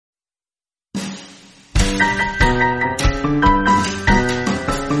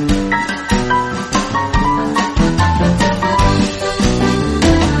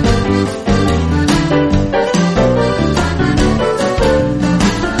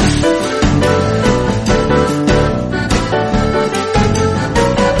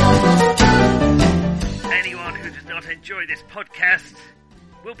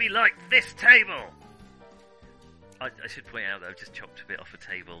table! I should point out that I've just chopped a bit off a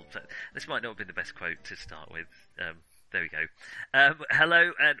table. So this might not have been the best quote to start with. There we go.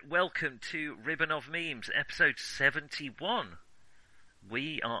 Hello and welcome to Ribbon of Memes, episode 71.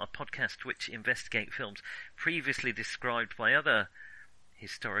 We are a podcast which investigate films previously described by other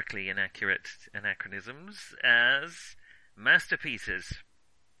historically inaccurate anachronisms as masterpieces.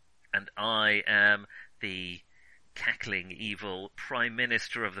 And I am the cackling evil Prime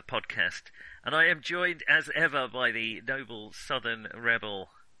Minister of the podcast, and I am joined as ever by the noble Southern rebel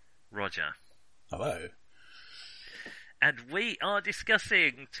Roger. Hello. And we are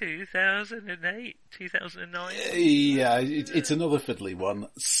discussing 2008, 2009. Yeah, it's another fiddly one.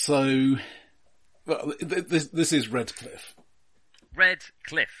 So, well, this is Redcliffe.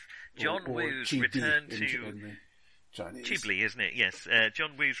 Redcliffe. John Or Woo's Ghibli return to... in the Chinese. Ghibli, isn't it? Yes.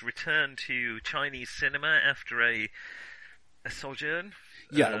 John Woo's return to Chinese cinema after a sojourn.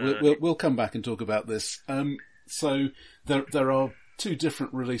 Yeah, we'll come back and talk about this. So there are two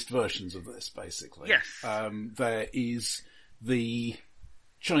different released versions of this, basically. Yes. There is the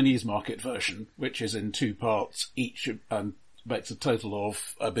Chinese market version, which is in two parts each, and makes a total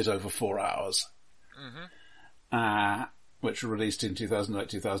of a bit over 4 hours. Mm-hmm. Which were released in 2008,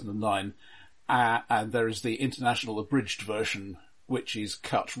 2009. And there is the international abridged version, which is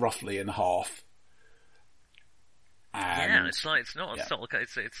cut roughly in half. And, it's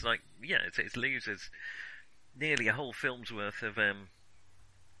it loses nearly a whole film's worth of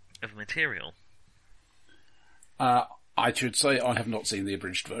material. I should say I have not seen the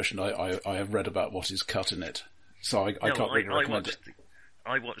abridged version. I have read about what is cut in it, so I can't really recommend it.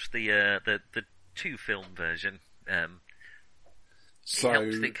 I watched the 2-film version. So, it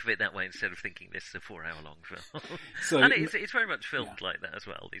helps think of it that way instead of thinking this is a 4-hour-long film. So, and it's very much filmed like that as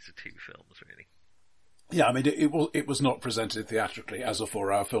well. These are 2 films, really. Yeah, I mean, it was not presented theatrically as a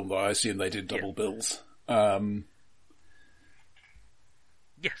 4-hour film, though I assume they did double bills. Yes.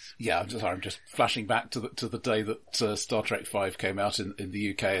 Yeah, I'm just flashing back to the day that Star Trek V came out in the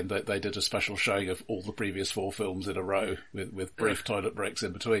UK, and they did a special showing of all the previous 4 films in a row with brief toilet breaks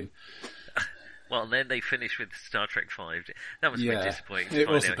in between. Well, and then they finished with Star Trek V. That was a bit disappointing. It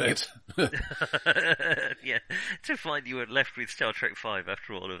was a bit. Yeah, to find you were left with Star Trek V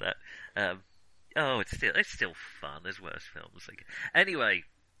after all of that. It's still fun. There's worse films. Anyway.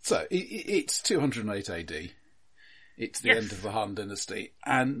 So, it's 208 AD. It's the end of the Han Dynasty.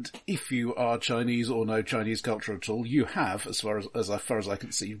 And if you are Chinese or know Chinese culture at all, you have, as far as I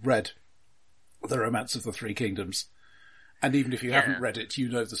can see, read The Romance of the Three Kingdoms. And even if you haven't read it, you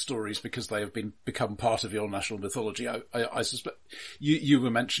know the stories because they have become part of your national mythology. I suspect you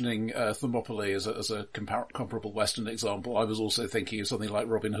were mentioning Thermopylae as a comparable Western example. I was also thinking of something like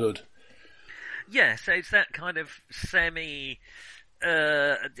Robin Hood. Yeah, so it's that kind of semi.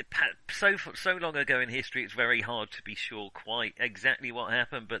 So long ago in history, it's very hard to be sure quite exactly what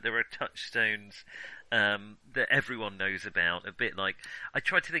happened, but there are touchstones that everyone knows about. A bit like, I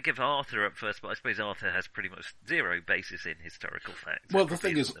tried to think of Arthur at first, but I suppose Arthur has pretty much zero basis in historical fact. Well, the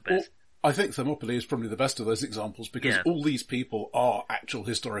thing is, I think Thermopylae is probably the best of those examples because all these people are actual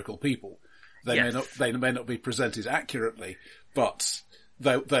historical people. They may not be presented accurately, but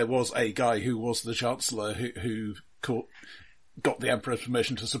there was a guy who was the Chancellor who got the Emperor's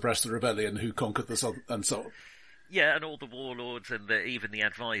permission to suppress the rebellion, who conquered the South, and so on. Yeah, and all the warlords and even the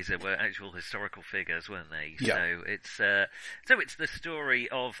advisor were actual historical figures, weren't they? Yeah. So it's the story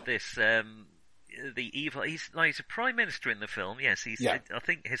of this the evil. He's a prime minister in the film. Yes, I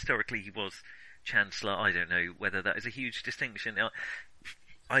think historically he was chancellor. I don't know whether that is a huge distinction.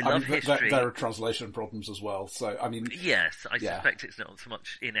 I love history. There are translation problems as well. So, I mean... Yes, I suspect it's not so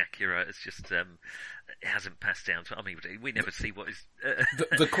much inaccurate, it's just, it hasn't passed down to... I mean, we never see what is...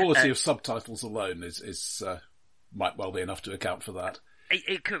 The quality of subtitles alone is might well be enough to account for that.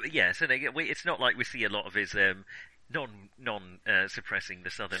 It could, yes, and it's not like we see a lot of his, suppressing the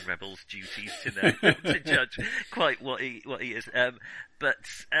Southern rebels' duties to know, to judge quite what he is. I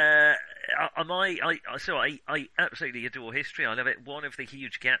absolutely adore history. I love it. One of the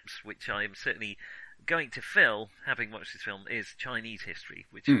huge gaps which I'm certainly going to fill, having watched this film, is Chinese history,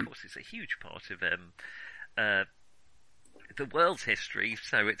 which of course is a huge part of the world's history.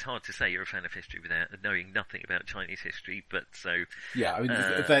 So it's hard to say you're a fan of history without knowing nothing about Chinese history. But so yeah, I mean,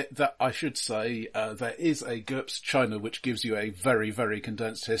 I should say there is a GURPS China which gives you a very, very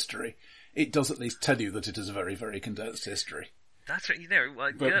condensed history. It does at least tell you that it is a very, very condensed history. That's right.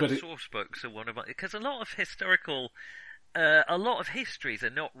 GURPS source books are one of my, because a lot of histories are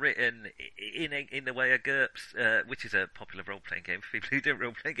not written in the way a GURPS, which is a popular role-playing game for people who don't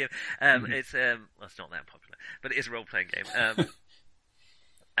role-playing game. It's not that popular, but it is a role-playing game.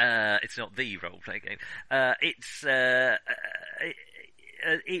 It's not the role-playing game.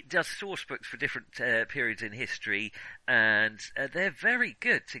 It does source books for different periods in history, and they're very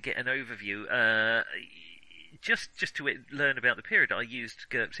good to get an overview. Just to learn about the period, I used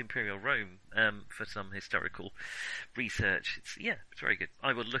GURPS Imperial Rome for some historical research. It's very good.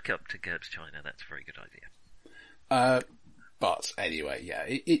 I will look up to GURPS China. That's a very good idea. But anyway, yeah,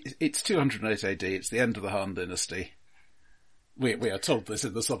 it's 208 AD. It's the end of the Han Dynasty. We are told this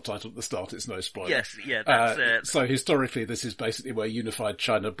in the subtitle at the start. It's no spoiler. Yes, yeah. That's, so historically, this is basically where unified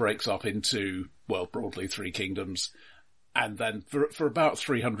China breaks up into, well, broadly 3 kingdoms. And then for about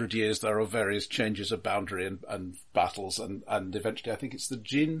 300 years, there are various changes of boundary and battles, and eventually I think it's the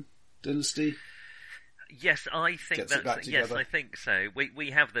Jin dynasty. Yes, I think that's, yes, I think so.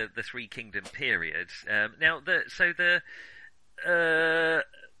 We have the 3 kingdom period. Now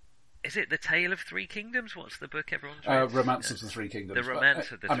is it The Tale of Three Kingdoms? What's the book everyone's read? Romance of the Three Kingdoms. The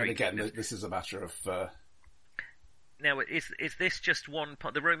Romance of the Three Kingdoms. Again, this is a matter of... Now, is this just one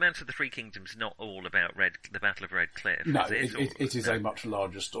part? The Romance of the Three Kingdoms not all about the Battle of Red Cliff? No, it is a much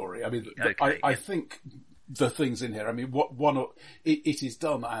larger story. I mean, I think the things in here, I mean, it is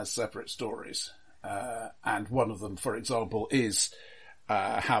done as separate stories. And one of them, for example, is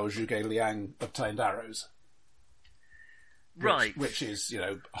how Zhuge Liang obtained arrows. Right. Which is,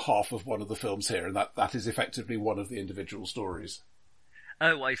 half of one of the films here, and that is effectively one of the individual stories.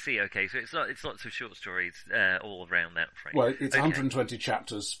 Oh, I see. Okay, so it's lots of short stories all around that frame. Well, it's 120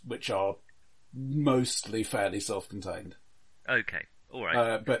 chapters, which are mostly fairly self-contained. Okay, all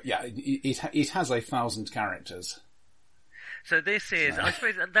right. But yeah, it has 1,000 characters. So this is, I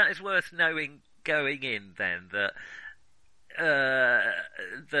suppose, that is worth knowing going in then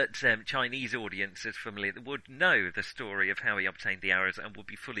that Chinese audiences familiar would know the story of how he obtained the arrows and would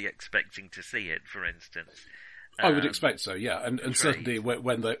be fully expecting to see it, for instance. I would expect so, yeah, and certainly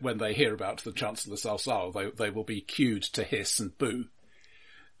when they hear about the Chancellor Cao Cao, they will be cued to hiss and boo.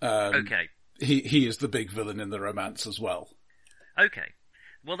 Okay, he is the big villain in the romance as well. Okay,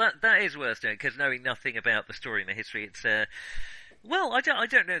 well that is worth knowing, because knowing nothing about the story and the history, it's well, I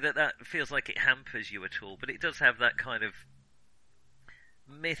don't know that feels like it hampers you at all, but it does have that kind of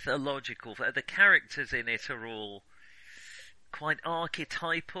mythological. The characters in it are all quite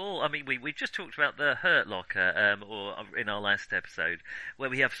archetypal. I mean, we just talked about the Hurt Locker, or in our last episode, where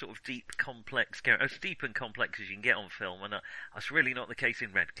we have sort of deep, complex characters, as deep and complex as you can get on film, and that's really not the case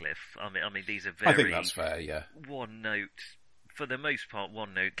in Redcliffe. I mean, these are very... I think that's fair, yeah. One-note, for the most part,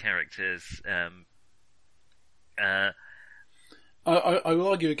 one-note characters. I will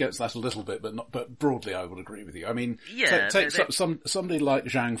argue against that a little bit, but broadly I would agree with you. I mean, take somebody like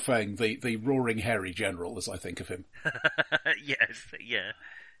Zhang Feng, the roaring hairy general, as I think of him. Yes, yeah.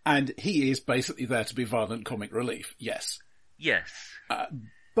 And he is basically there to be violent comic relief, yes. Yes.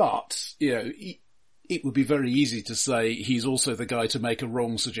 But, it would be very easy to say he's also the guy to make a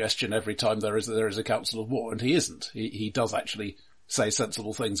wrong suggestion every time there is a council of war, and he isn't. He does actually say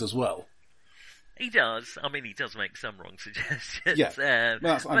sensible things as well. He does. I mean, he does make some wrong suggestions. Yeah.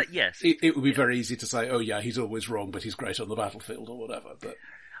 But yes. It would be very easy to say, oh yeah, he's always wrong, but he's great on the battlefield or whatever. But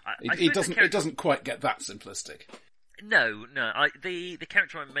it doesn't quite get that simplistic. No. The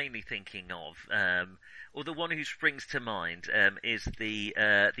character I'm mainly thinking of, or the one who springs to mind, is the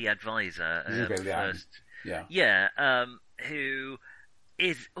advisor. First. Yeah. Yeah. Who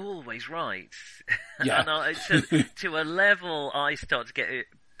is always right. Yeah. And to a level I start to get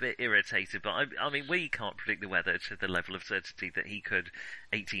bit irritated, but I mean, we can't predict the weather to the level of certainty that he could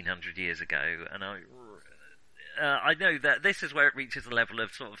 1,800 years ago, and I know that this is where it reaches a level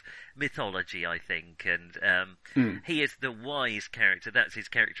of sort of mythology, I think, and he is the wise character. That's his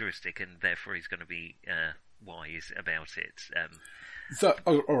characteristic, and therefore he's going to be wise about it.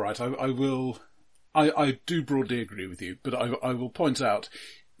 All right, I will. I do broadly agree with you, but I will point out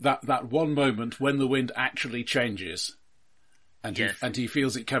that one moment when the wind actually changes. And he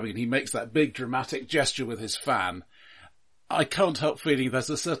feels it coming, and he makes that big dramatic gesture with his fan. I can't help feeling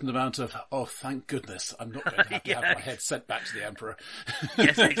there's a certain amount of, oh, thank goodness, I'm not going to have to have my head sent back to the Emperor.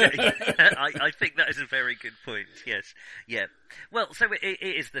 Yes, exactly. I think that is a very good point, yes. Yeah. Well, so it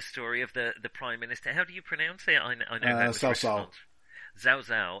is the story of the Prime Minister. How do you pronounce it? I know how it's Cao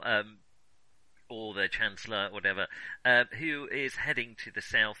Cao, or the Chancellor, whatever, who is heading to the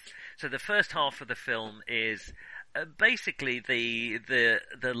south. So the first half of the film is... basically, the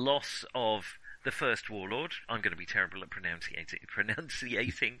loss of the first warlord. I'm going to be terrible at pronunciating. I'm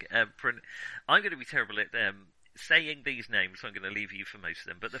going to be terrible at saying these names, so I'm going to leave you for most of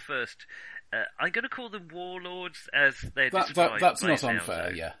them. But the first, I'm going to call them warlords as they're described. That's not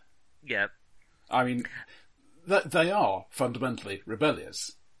unfair, yeah. Yeah. I mean, they are fundamentally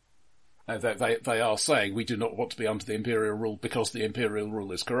rebellious. They are saying we do not want to be under the imperial rule because the imperial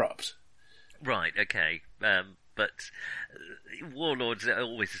rule is corrupt. Right, okay. But warlords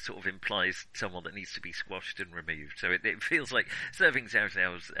always sort of implies someone that needs to be squashed and removed. So it feels like serving Zhao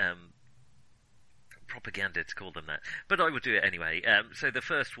Zhao's propaganda to call them that. But I would do it anyway. So the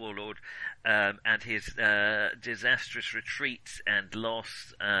first warlord and his disastrous retreat and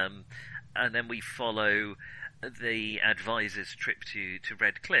loss, and then we follow the advisor's trip to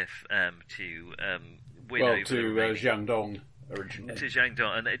Red Cliff to win over to Jiangdong originally. To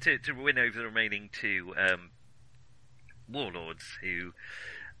Jiangdong, and to win over the remaining two warlords who...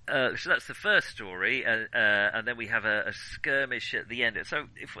 so that's the first story, and then we have a skirmish at the end. So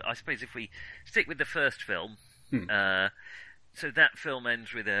I suppose if we stick with the first film, so that film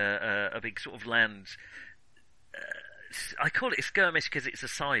ends with a big sort of land... I call it a skirmish because it's a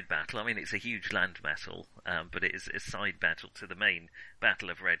side battle. I mean, it's a huge land battle, but it is a side battle to the main battle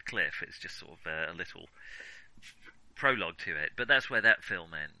of Red Cliff. It's just sort of a little prologue to it, but that's where that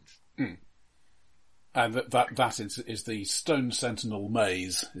film ends. And that is the Stone Sentinel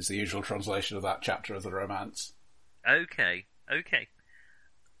Maze, is the usual translation of that chapter of the romance. Okay.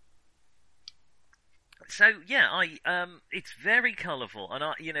 So yeah, it's very colourful, and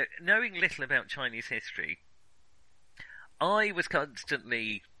knowing little about Chinese history, I was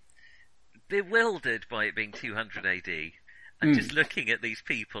constantly bewildered by it being 200 AD. And just looking at these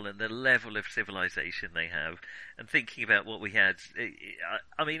people and the level of civilization they have, and thinking about what we had.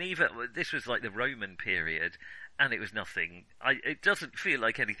 I mean, even this was like the Roman period, and it was nothing. It doesn't feel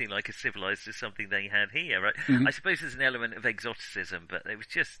like anything like as civilized as something they had here, right? Mm-hmm. I suppose there's an element of exoticism, but it was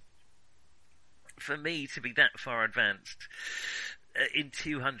just, for me, to be that far advanced in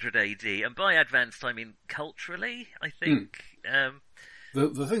 200 AD, and by advanced I mean culturally, I think.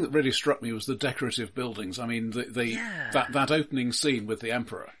 The thing that really struck me was the decorative buildings. I mean, that opening scene with the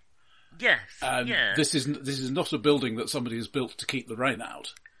Emperor. Yes. This is not a building that somebody has built to keep the rain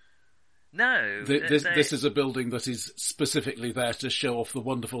out. No. This is a building that is specifically there to show off the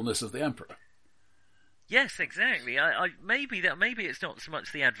wonderfulness of the Emperor. Yes, exactly. Maybe it's not so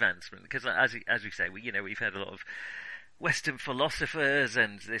much the advancement, because as we say, we've had a lot of Western philosophers,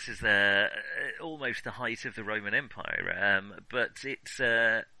 and this is almost the height of the Roman Empire. But it's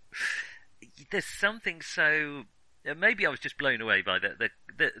there's something so. Maybe I was just blown away by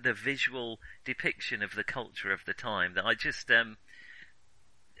the visual depiction of the culture of the time that I just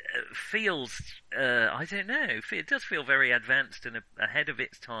feels. I don't know. It does feel very advanced and ahead of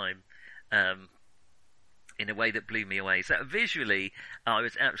its time. In a way that blew me away. So visually, I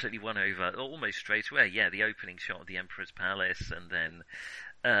was absolutely won over almost straight away. Yeah, the opening shot of the Emperor's Palace, and then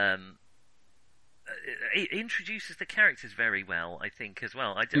it introduces the characters very well, I think, as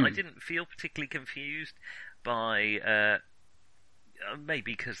well. I didn't feel particularly confused by...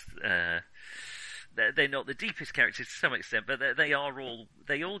 maybe because they're not the deepest characters to some extent, but they all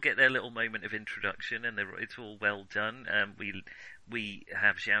get their little moment of introduction, and it's all well done. We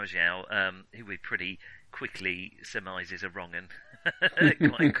have Zhao Zhao, who we pretty quickly surmises a wrong-un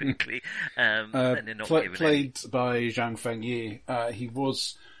quite quickly. And they're not played by Zhang Fengyi. He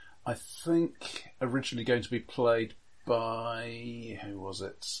was, I think, originally going to be played by, who was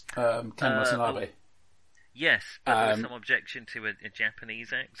it? Ken Watanabe. Yes, but there was some objection to a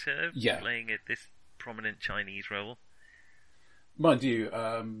Japanese actor playing this prominent Chinese role. Mind you,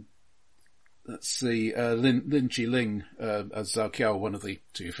 let's see, Lin Chi-ling as Zhao Qiao, one of the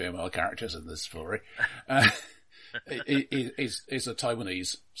two female characters in this story, is a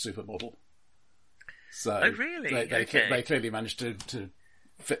Taiwanese supermodel. So really? They clearly managed to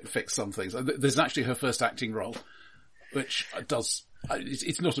fix some things. There's actually her first acting role, which does.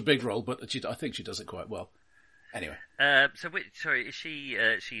 It's not a big role, but I think she does it quite well. Anyway, is she?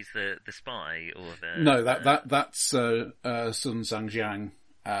 She's the spy or the? No, that's Sun Zhangjiang,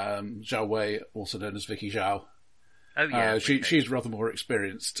 Zhao Wei, also known as Vicky Zhao. Oh yeah, she's rather more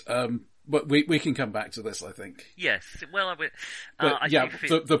experienced. But we can come back to this, I think. Yes, well,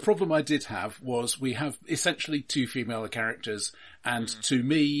 the problem I did have was we have essentially two female characters, and to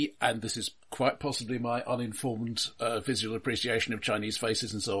me, and this is quite possibly my uninformed visual appreciation of Chinese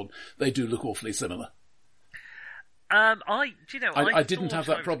faces and so on, they do look awfully similar. I didn't have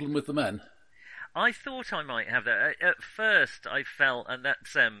that problem with the men. I thought I might have that. At first, I felt, and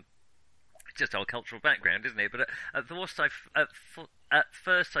that's just our cultural background, isn't it? But at first,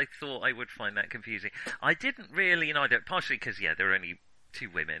 I thought I would find that confusing. I didn't really, partially because there are only two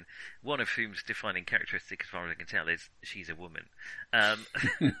women, one of whom's defining characteristic, as far as I can tell, is she's a woman. But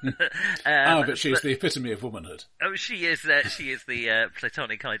she's the epitome of womanhood. Oh, she is the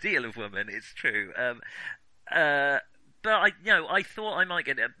platonic ideal of woman. It's true. But I thought I might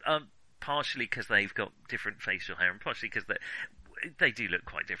get it. partially because they've got different facial hair, and partially because they do look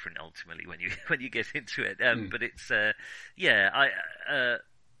quite different ultimately when you get into it. But it's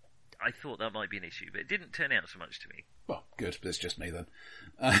I thought that might be an issue, but it didn't turn out so much to me. Well, good, but it's just me then.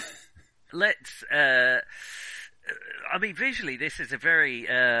 Let's. I mean, visually, this is a very.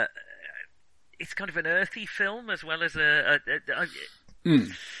 It's kind of an earthy film as well as there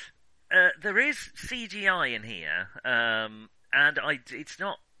is CGI in here, and it's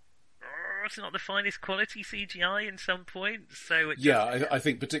not the finest quality CGI in some points. So I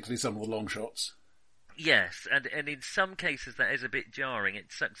think particularly some of the long shots. Yes, and in some cases that is a bit jarring.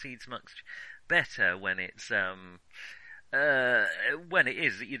 It succeeds much better when it's when it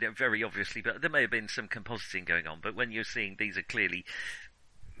is, very obviously, but there may have been some compositing going on. But when you're seeing these are clearly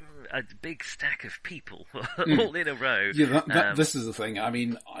a big stack of people all in a row. Yeah, this is the thing. I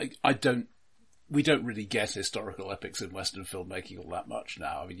mean, we don't really get historical epics in Western filmmaking all that much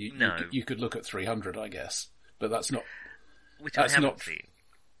now. I mean, you could look at 300, I guess, but that's not. Which I haven't seen.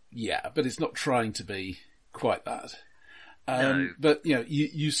 Yeah, but it's not trying to be quite that. No. But,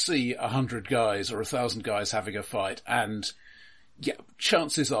 you see 100 guys or 1,000 guys having a fight, and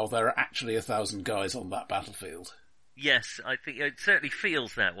chances are there are actually 1,000 guys on that battlefield. Yes, I think it certainly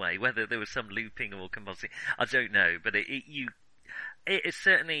feels that way. Whether there was some looping or compositing, I don't know. But it is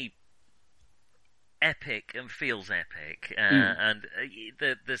certainly epic and feels epic, and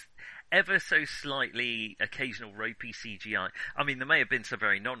there's ever so slightly occasional ropey CGI. I mean, there may have been some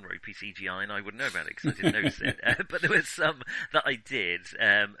very non-ropey CGI, and I wouldn't know about it because I didn't notice it. But there was some that I did,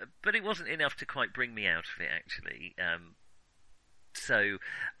 but it wasn't enough to quite bring me out of it, actually.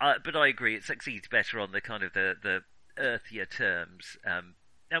 But I agree, it succeeds better on the kind of the earthier terms, and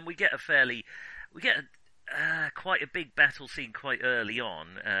we get quite a big battle scene quite early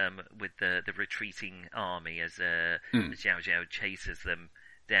on, with the retreating army as Zhao Zhao chases them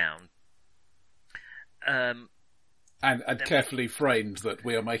down. And carefully framed that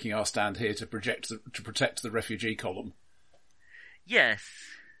we are making our stand here to protect the refugee column. Yes.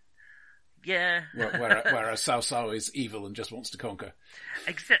 Yeah. Whereas Cao Cao is evil and just wants to conquer.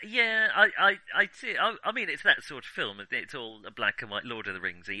 Exactly. Yeah, I see. I mean, it's that sort of film. It's all a black and white Lord of the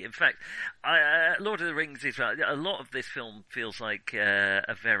Ringsy. In fact, Lord of the Rings is a lot of this film feels like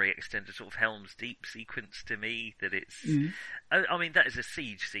a very extended sort of Helm's Deep sequence to me. That it's. I mean, that is a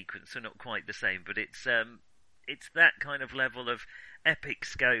siege sequence, so not quite the same, but it's that kind of level of epic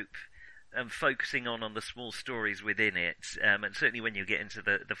scope. And focusing on the small stories within it, and certainly when you get into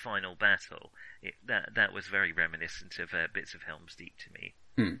the final battle, that was very reminiscent of bits of Helm's Deep to me.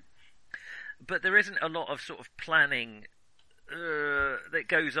 But there isn't a lot of sort of planning that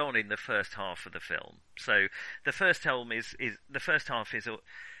goes on in the first half of the film. So the first half is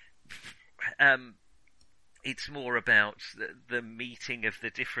it's more about the meeting of the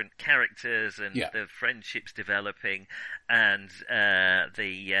different characters and the friendships developing, and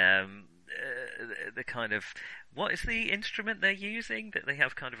the kind of, what is the instrument they're using that they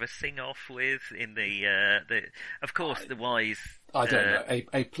have kind of a sing-off with in the of course the wise... I don't know,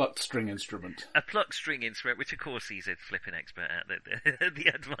 a plucked string instrument. A plucked string instrument, which of course he's a flipping expert at, the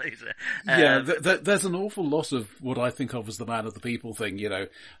advisor. There's an awful lot of what I think of as the man of the people thing,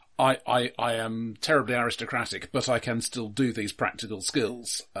 I am terribly aristocratic, but I can still do these practical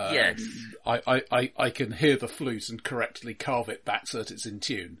skills. Yes. I can hear the flute and correctly carve it back so that it's in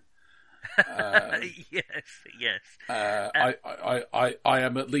tune. Yes. I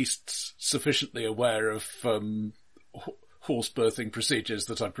am at least sufficiently aware of horse birthing procedures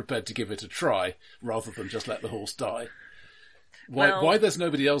that I'm prepared to give it a try, rather than just let the horse die. Why there's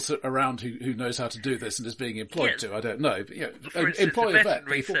nobody else around who knows how to do this and is being employed to, I don't know. But, for instance, employ a vet.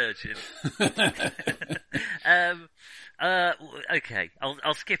 Researchers. Okay,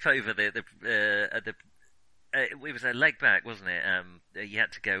 I'll skip over the it was a leg back, wasn't it? You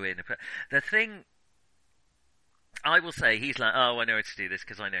had to go in. The thing, I will say, he's like, oh, I know how to do this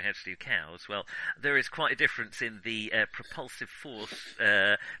because I know how to do cows. Well, there is quite a difference in the propulsive force.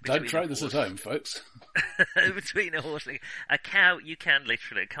 Don't try this at home, folks. Between a horse and a cow, you can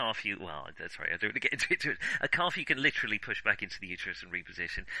literally, a calf, sorry, I don't want to get into it. A calf you can literally push back into the uterus and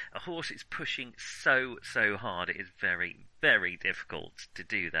reposition. A horse is pushing so hard, it is very, very difficult to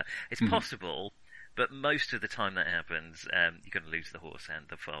do that. It's possible. But most of the time that happens, you're going to lose the horse and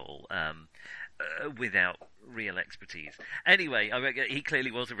the foal without real expertise. Anyway, he clearly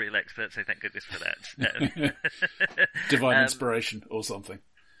was a real expert, so thank goodness for that. Divine inspiration or something.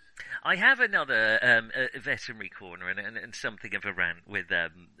 I have another veterinary corner and something of a rant with.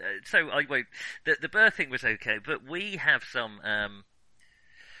 So I won't. The birthing was okay, but we have some.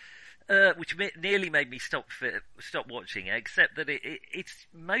 which nearly made me stop watching it, except that it's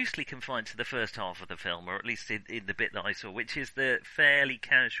mostly confined to the first half of the film, or at least in the bit that I saw, which is the fairly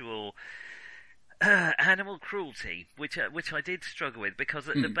casual animal cruelty, which I did struggle with, because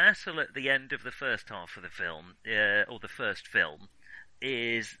the battle at the end of the first half of the film, or the first film,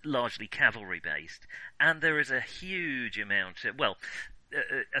 is largely cavalry based, and there is a huge amount of,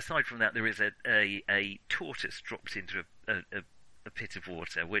 aside from that, there is a tortoise drops into a pit of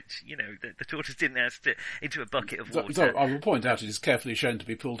water, which, the tortoise didn't ask into a bucket of water. So I will point out, it is carefully shown to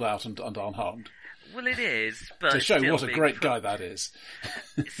be pulled out and unharmed. Well, it is, but to show what a great guy that is.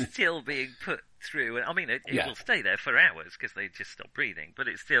 It's still being put through. I mean, it will stay there for hours because they just stop breathing, but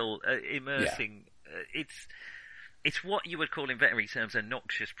it's still immersing. It's what you would call in veterinary terms a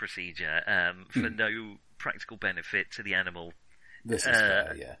noxious procedure for no practical benefit to the animal. This is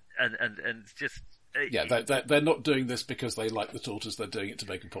fair, yeah. And just... they're not doing this because they like the tortoise, they're doing it to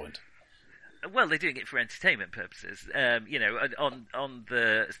make a point. Well, they're doing it for entertainment purposes. On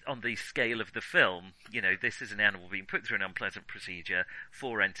the scale of the film, this is an animal being put through an unpleasant procedure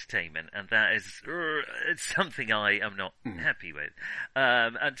for entertainment, and that is it's something I am not happy with.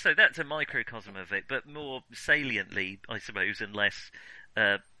 And so that's a microcosm of it, but more saliently, I suppose, and less.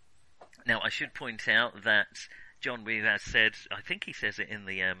 Now, I should point out that John Woo has said, I think he says it in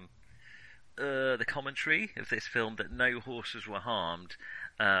the commentary of this film, that no horses were harmed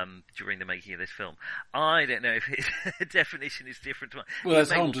during the making of this film. I don't know if his definition is different to mine. Well,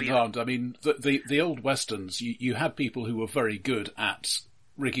 there's harmed and harmed. I mean, the old westerns, you had people who were very good at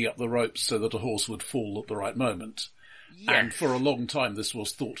rigging up the ropes so that a horse would fall at the right moment. Yes. And for a long time, this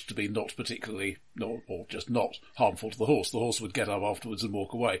was thought to be not particularly, or just not harmful to the horse. The horse would get up afterwards and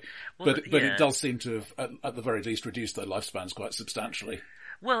walk away. Well, but it does seem to have, at the very least, reduced their lifespans quite substantially.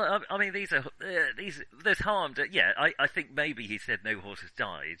 Well, I mean, there's harmed. I think maybe he said no horses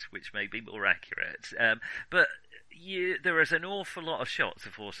died, which may be more accurate. But there is an awful lot of shots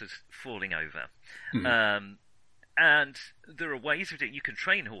of horses falling over. And there are ways of doing it. You can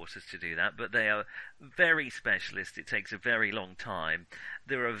train horses to do that, but they are very specialist. It takes a very long time.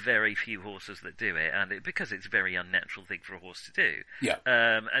 There are very few horses that do it, and because it's a very unnatural thing for a horse to do. Yeah.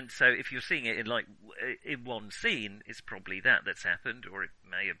 And so if you're seeing it in one scene, it's probably that's happened, or it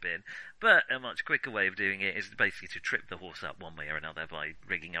may have been. But a much quicker way of doing it is basically to trip the horse up one way or another by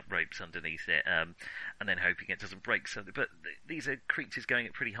rigging up ropes underneath it, and then hoping it doesn't break something. But these are creatures going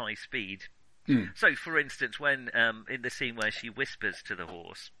at pretty high speed. So, for instance, when in the scene where she whispers to the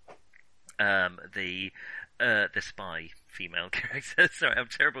horse, the spy female character, sorry, I'm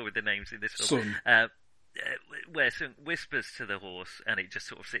terrible with the names in this film, where Sun whispers to the horse and it just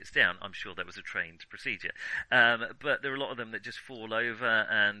sort of sits down. I'm sure that was a trained procedure, but there are a lot of them that just fall over,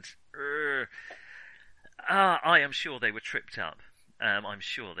 and I am sure they were tripped up. I'm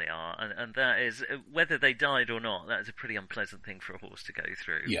sure they are, and that is, whether they died or not, that is a pretty unpleasant thing for a horse to go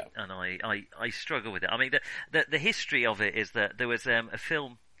through. Yeah. And I struggle with it. I mean, the history of it is that there was a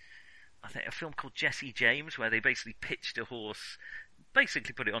film called Jesse James, where they basically pitched a horse,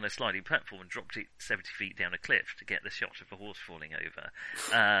 basically put it on a sliding platform and dropped it 70 feet down a cliff to get the shot of a horse falling over.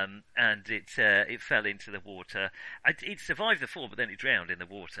 And it fell into the water. It survived the fall, but then it drowned in the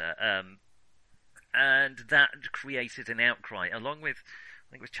water. And that created an outcry, along with,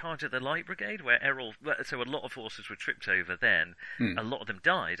 I think it was Charge of the Light Brigade, where so a lot of horses were tripped over then. A lot of them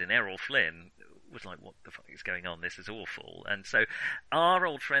died, and Errol Flynn was like, what the fuck is going on? This is awful. And so our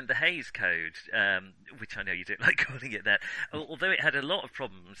old friend, the Hays Code, which I know you don't like calling it that, although it had a lot of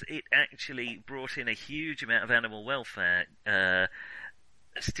problems, it actually brought in a huge amount of animal welfare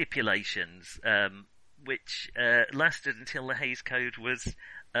stipulations, which lasted until the Hays Code was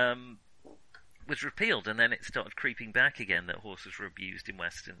repealed, and then it started creeping back again that horses were abused in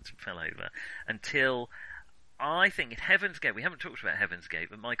westerns and fell over, until I think in Heaven's Gate, we haven't talked about Heaven's Gate,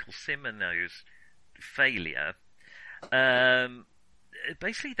 but Michael Cimino's failure,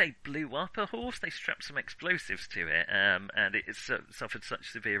 basically they blew up a horse, they strapped some explosives to it, and it suffered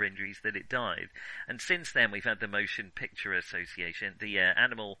such severe injuries that it died. And since then we've had the Motion Picture Association, the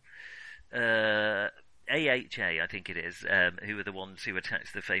animal AHA, I think it is, who are the ones who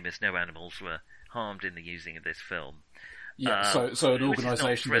attached the famous "No animals were harmed in the using of this film." Yeah, so an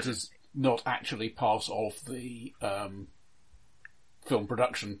organisation that is not actually part of the film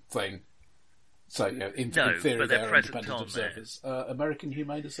production thing. So, in theory, they're independent observers. American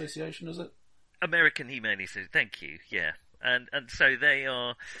Humane Association, is it? American Humane Association. Thank you. Yeah, and so they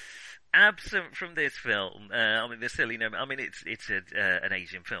are absent from this film. I mean, they're silly. I mean, it's an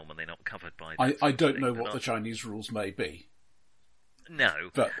Asian film, and they're not covered by. I don't know what the Chinese rules may be. No,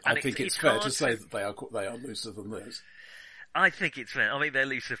 but I think it's fair to say that they are looser than this. I think it's fair. I mean, they're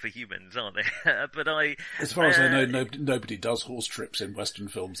looser for humans, aren't they? But as far as I know, nobody does horse trips in Western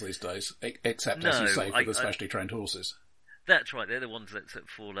films these days, except, as you say, for the specially trained horses. That's right. They're the ones that sort of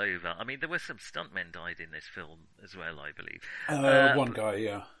fall over. I mean, there were some stuntmen died in this film as well, I believe. One guy,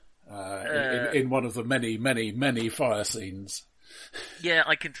 yeah, in one of the many, many, many fire scenes. Yeah,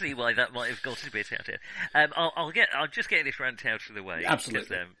 I can see why that might have got a bit out here. I'll just get this rant out of the way.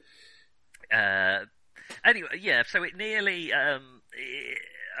 Absolutely. Anyway, yeah. So it nearly,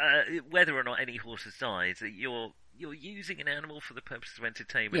 whether or not any horses died, you're using an animal for the purposes of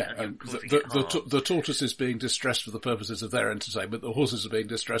entertainment. Yeah, and the tortoise is being distressed for the purposes of their entertainment. The horses are being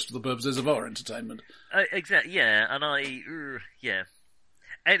distressed for the purposes of our entertainment. Exactly. Yeah, and yeah.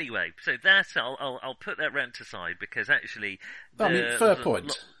 Anyway, so that's I'll put that rant aside because actually, fair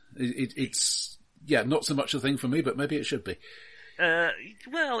point. It's not so much a thing for me, but maybe it should be.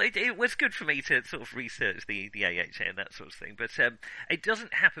 Well, it was good for me to sort of research the AHA and that sort of thing, but it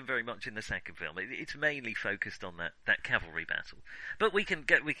doesn't happen very much in the second film. It's mainly focused on that cavalry battle. But we can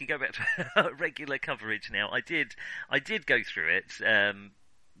go back to regular coverage now. I did go through it,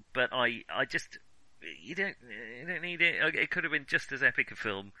 but I just you don't need it. It could have been just as epic a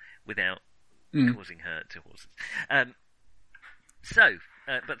film without causing hurt to horses.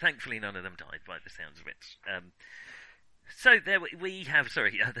 But thankfully none of them died by the sounds of it. So there we have,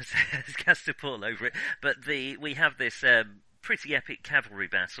 there's Castopol over it, but we have this pretty epic cavalry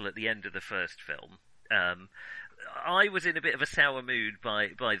battle at the end of the first film. I was in a bit of a sour mood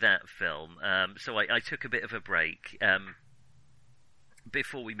by that film, so I took a bit of a break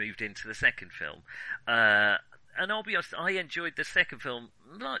before we moved into the second film. And I'll be honest, I enjoyed the second film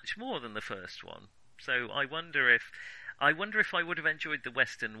much more than the first one. So I wonder if I would have enjoyed the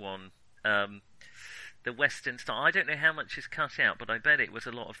Western one. The Western style. I don't know how much is cut out, but I bet it was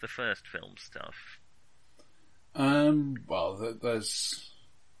a lot of the first film stuff. Well, there's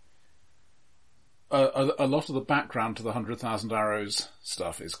a lot of the background to the 100,000 Arrows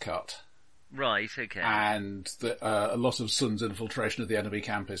stuff is cut. Right, okay. And a lot of Sun's infiltration of the enemy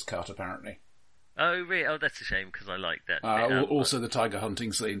camp is cut, apparently. Oh, really? Oh, that's a shame, because I like that. Also the tiger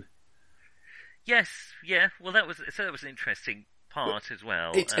hunting scene. Yes, yeah. Well, that was an interesting part as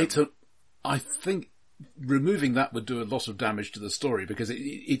well. I think removing that would do a lot of damage to the story because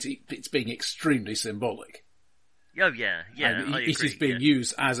it's being extremely symbolic. Oh yeah, and I agree. It is being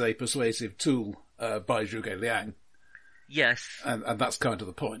used as a persuasive tool by Zhuge Liang. Yes, and that's kind of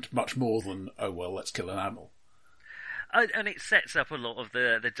the point. Much more than let's kill an animal. And it sets up a lot of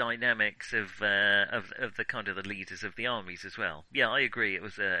the dynamics of the kind of the leaders of the armies as well. Yeah, I agree. It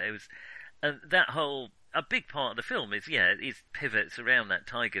was that whole a big part of the film is pivots around that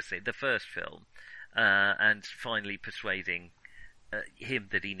tiger scene, the first film. And finally persuading him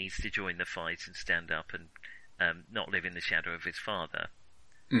that he needs to join the fight and stand up and not live in the shadow of his father.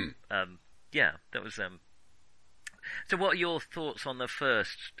 That was. So, what are your thoughts on the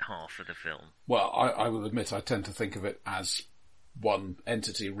first half of the film? Well, I will admit I tend to think of it as one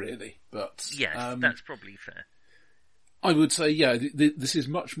entity, really. But yes, that's probably fair. I would say, this is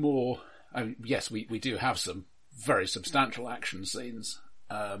much more. Yes, we do have some very substantial action scenes.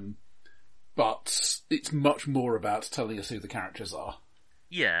 But it's much more about telling us who the characters are.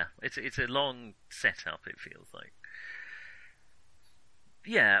 Yeah, it's a long setup, it feels like.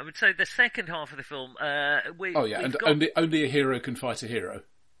 Yeah, so the second half of the film... only a hero can fight a hero.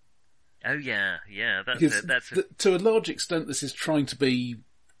 Oh yeah, to a large extent this is trying to be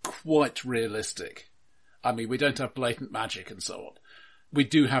quite realistic. I mean, we don't have blatant magic and so on. We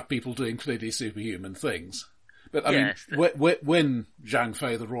do have people doing clearly superhuman things. But I mean, when Zhang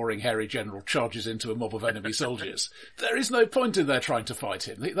Fei, the roaring hairy general, charges into a mob of enemy soldiers, there is no point in their trying to fight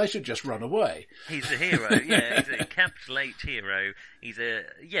him. They should just run away. He's a hero, yeah. He's a capital H hero.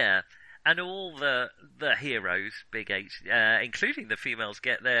 And all the heroes, big H, including the females,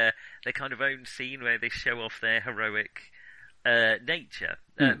 get their kind of own scene where they show off their heroic nature.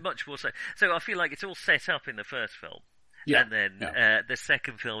 Much more so. So I feel like it's all set up in the first film. Yeah, and then the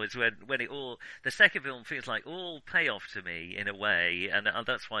second film is when the second film feels like all payoff to me in a way, and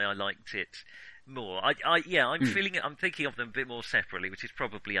that's why I liked it more. I'm feeling it. I'm thinking of them a bit more separately, which is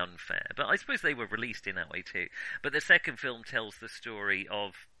probably unfair, but I suppose they were released in that way too. But the second film tells the story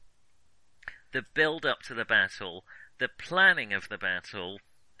of the build up to the battle, the planning of the battle.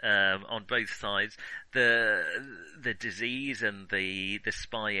 On both sides, the disease and the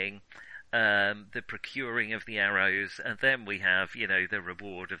spying, the procuring of the arrows, and then we have, the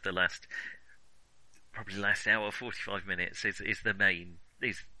reward of the last hour, 45 minutes is the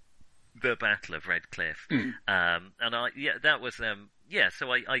Battle of Red Cliff. And that was,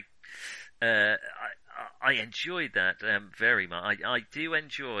 so I enjoyed that very much. I do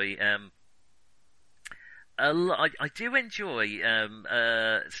enjoy a lot. I do enjoy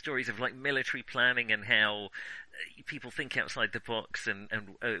stories of like military planning and how people think outside the box and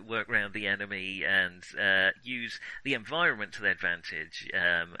work around the enemy and use the environment to their advantage.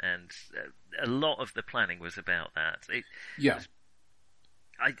 And a lot of the planning was about that.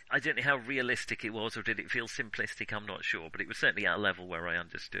 I don't know how realistic it was, or did it feel simplistic? I'm not sure, but it was certainly at a level where I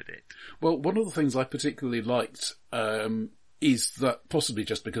understood it. Well, one of the things I particularly liked is that, possibly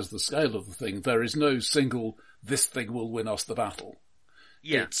just because of the scale of the thing, there is no single, this thing will win us the battle.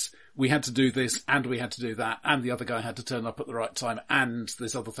 Yeah. It's, we had to do this, and we had to do that, and the other guy had to turn up at the right time, and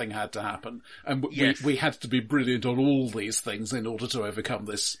this other thing had to happen. And we had to be brilliant on all these things in order to overcome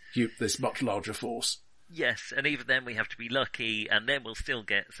this much larger force. Yes, and even then we have to be lucky, and then we'll still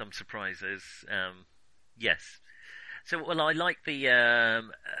get some surprises. Yes. So, well, I like the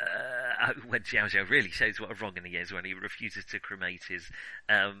when Zhao Zhao really shows what a wrong he is when he refuses to cremate his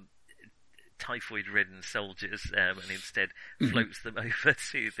typhoid-ridden soldiers and instead floats them over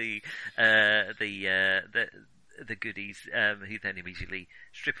to the goodies, who then immediately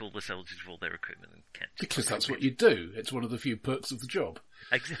strip all the soldiers of all their equipment and catch. Because that's what you do. It's one of the few perks of the job.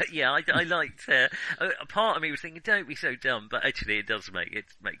 Exactly. Yeah, I liked. A part of me was thinking, "Don't be so dumb," but actually, it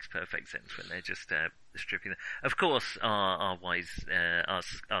makes perfect sense when they're just stripping them. Of course, our wise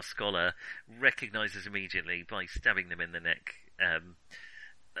our scholar recognises immediately by stabbing them in the neck.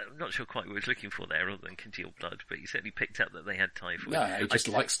 I'm not sure quite what he was looking for there, other than congealed blood, but he certainly picked up that they had typhoid. Yeah, he just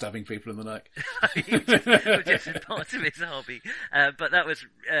likes stabbing people in the neck. just part of his hobby. But that was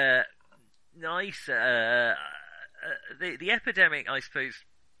nice. The epidemic, I suppose,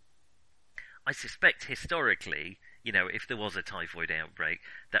 I suspect historically, if there was a typhoid outbreak,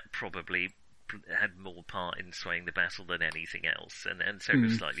 that probably had more part in swaying the battle than anything else, and so it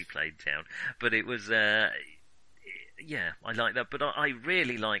was slightly played down. But it was, yeah, I like that. But I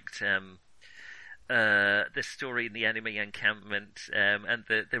really liked the story in the enemy encampment, and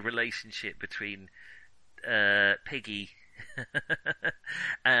the relationship between Piggy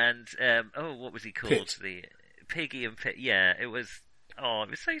and what was he called? Pit. The Piggy and Pit. Yeah, it was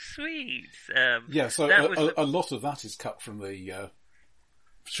so sweet. So a lot of that is cut from the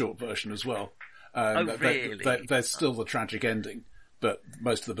short version as well. Really? There's still the tragic ending, but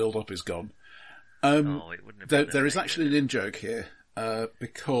most of the build-up is gone. It wouldn't have been there is actually an in-joke here,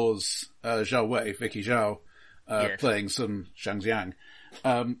 because Zhao Wei, Vicky Zhao, playing Sun Shangjiang,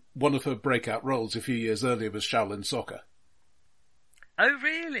 one of her breakout roles a few years earlier was Shaolin Soccer. Oh,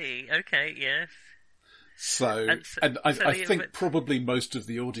 really? Okay, yes. I think probably most of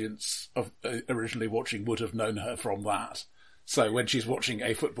the audience of originally watching would have known her from that. So when she's watching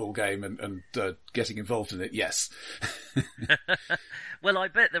a football game and getting involved in it, yes. Well, I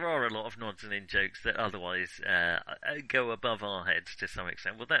bet there are a lot of nods and in-jokes that otherwise go above our heads to some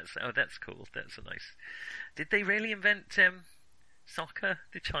extent. Well, that's cool. That's a nice... Did they really invent soccer,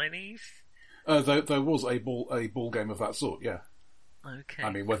 the Chinese? There was a ball game of that sort, yeah. Okay. I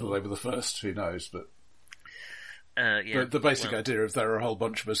mean, whether they were the first, who knows, but... yeah. The basic idea of there are a whole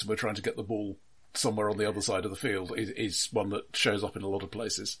bunch of us and we're trying to get the ball somewhere on the other side of the field is one that shows up in a lot of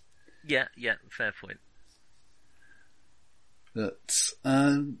places. Yeah, fair point. But,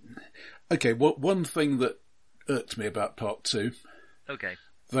 okay, one thing that irked me about part 2. Okay.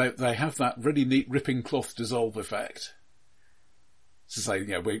 They have that really neat ripping cloth dissolve effect. To say,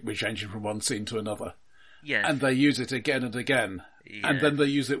 we're changing from one scene to another. Yes. And they use it again and again. Yeah. And then they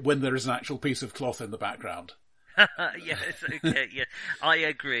use it when there is an actual piece of cloth in the background. Yes, okay, yeah. I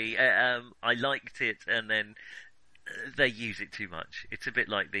agree. I liked it, and then they use it too much. It's a bit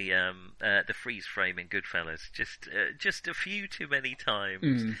like the freeze frame in Goodfellas. Just a few too many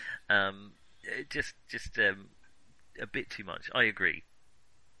times. Just a bit too much. I agree.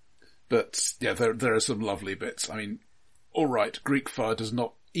 But yeah, there are some lovely bits. I mean, all right, Greek fire does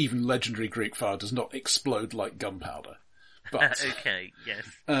not, even legendary Greek fire does not explode like gunpowder. But okay, yes.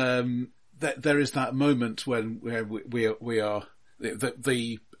 There is that moment when we are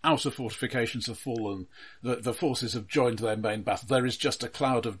the outer fortifications have fallen, the forces have joined their main battle. There is just a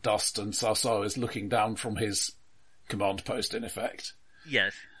cloud of dust, and Cao Cao is looking down from his command post, in effect.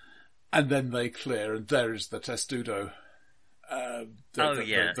 Yes. And then they clear, and there is the Testudo,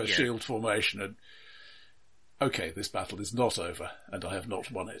 the shield formation, and okay, this battle is not over, and I have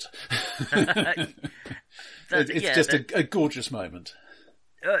not won it. It's just a gorgeous moment.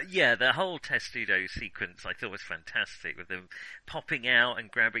 The whole Testudo sequence I thought was fantastic, with them popping out and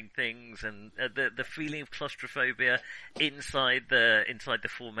grabbing things, and the feeling of claustrophobia inside the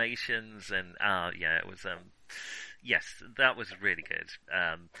formations, and it was Yes, that was really good.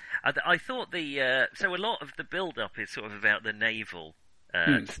 I thought so a lot of the build-up is sort of about the naval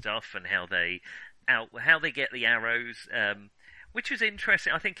stuff and how they get the arrows, which was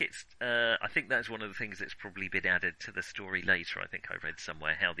interesting. I think I think that's one of the things that's probably been added to the story later. I think I read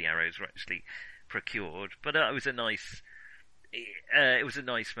somewhere how the arrows were actually procured, but it was a nice. It was a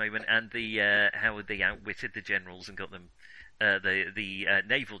nice moment, and how they outwitted the generals and got them, the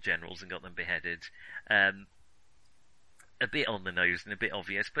naval generals and got them beheaded. A bit on the nose and a bit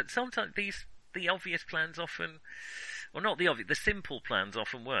obvious, but sometimes the obvious plans often, well, not the obvious, the simple plans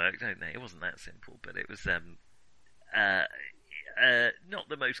often work, don't they? It wasn't that simple, but it was not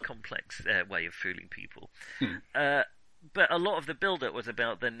the most complex way of fooling people. But a lot of the build-up was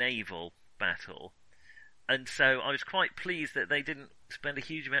about the naval battle, and so I was quite pleased that they didn't spend a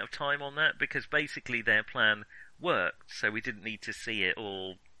huge amount of time on that, because basically their plan worked, so we didn't need to see it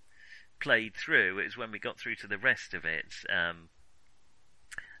all played through. It was when we got through to the rest of it.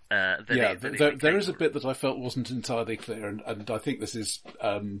 There is a bit that I felt wasn't entirely clear, and I think this is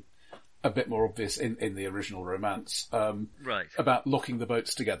a bit more obvious in the original romance. Right. About locking the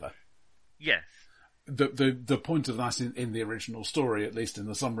boats together. Yes. The point of that in the original story, at least in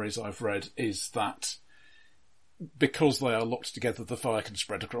the summaries I've read, is that because they are locked together, the fire can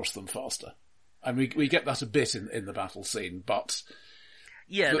spread across them faster. And we get that a bit in the battle scene, but...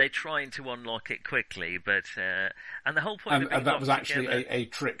 Yeah, they're trying to unlock it quickly, but and the whole point and that was actually a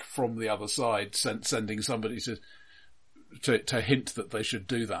trick from the other side, sending somebody to hint that they should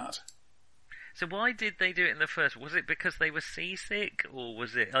do that. So why did they do it in the first? Was it because they were seasick, or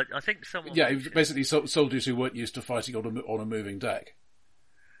was it? I think someone. Yeah, it was basically soldiers who weren't used to fighting on a moving deck.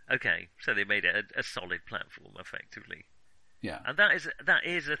 Okay, so they made it a solid platform, effectively. Yeah, and that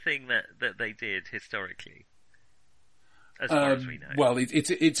is a thing that they did historically. As far as we know. Well,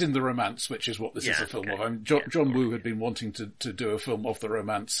 it's in the romance, which is what this is a film of. I mean, John Woo had been wanting to do a film of the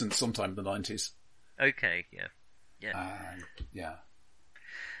romance since sometime in the 90s. Okay, yeah.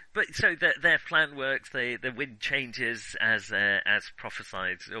 But so their plan works. The wind changes as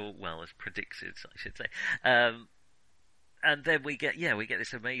prophesied, or well, as predicted, I should say. And then we get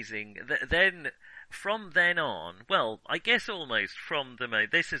this amazing. Then from then on, well, I guess almost from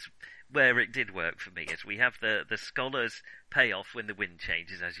this is where it did work for me, is we have the scholars payoff when the wind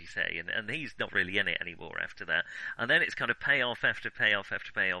changes, as you say, and he's not really in it anymore after that. And then it's kind of payoff after payoff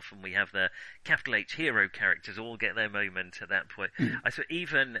after payoff, and we have the capital H hero characters all get their moment at that point. I saw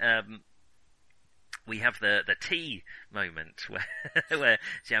even we have the tea moment where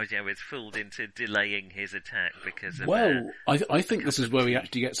Xiao Xiao is fooled into delaying his attack because of... Well, I think this is where we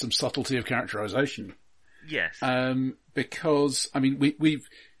actually get some subtlety of characterization. Yes. Because, I mean, we've...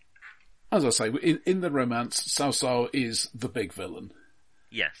 As I say, in the romance, Cao Cao is the big villain.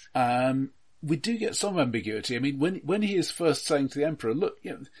 Yes. We do get some ambiguity. I mean, when he is first saying to the Emperor, look,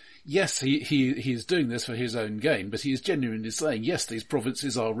 yes, he is doing this for his own gain, but he is genuinely saying, yes, these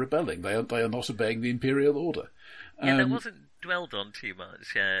provinces are rebelling. They are not obeying the imperial order. Yeah, that wasn't dwelled on too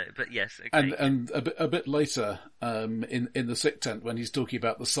much, but yes. Okay. And a bit later, in the sick tent, when he's talking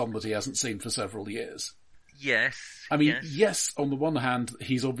about the son that he hasn't seen for several years. Yes. I mean, yes, on the one hand,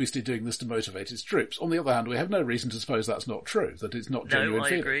 he's obviously doing this to motivate his troops. On the other hand, we have no reason to suppose that's not true, that it's not genuine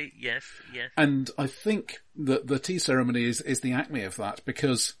feeling. No, I agree, yes. And I think that the tea ceremony is the acme of that,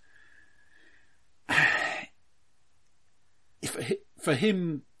 because for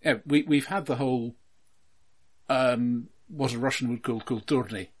him, we've had the whole, what a Russian would call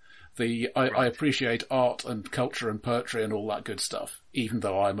kulturny. I appreciate art and culture and poetry and all that good stuff, even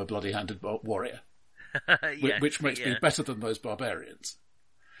though I'm a bloody-handed warrior. Yes, which makes me better than those barbarians.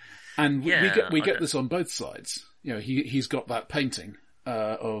 And we get this on both sides. He's got that painting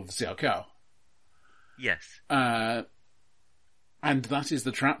of Xiao Cao. Yes. And that is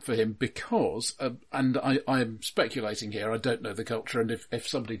the trap for him because, and I'm speculating here, I don't know the culture, and if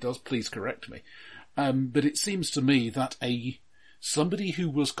somebody does, please correct me. But it seems to me that somebody who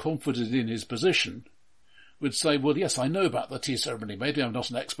was confident in his position would say, well, yes, I know about the tea ceremony. Maybe I'm not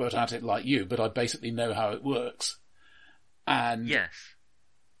an expert at it like you, but I basically know how it works. And yes,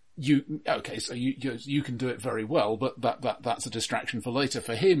 so you can do it very well, but that's a distraction for later.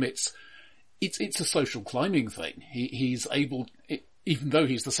 For him, it's a social climbing thing. He's able, even though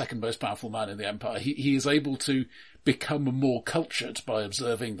he's the second most powerful man in the empire, he is able to become more cultured by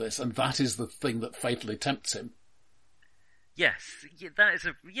observing this, and that is the thing that fatally tempts him. Yes,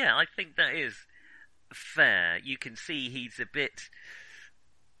 I think that is fair. You can see he's a bit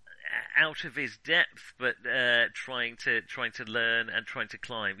out of his depth, but trying to learn and trying to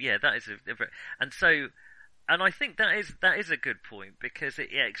climb. Yeah, that is and I think that is a good point, because it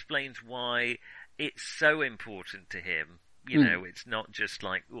explains why it's so important to him. You know, it's not just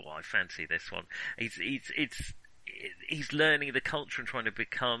like, oh, I fancy this one. He's learning the culture and trying to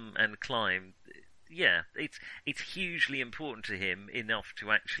become and climb. Yeah, it's hugely important to him enough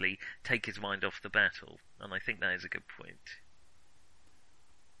to actually take his mind off the battle, and I think that is a good point.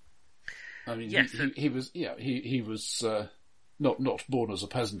 I mean, yes, he was not born as a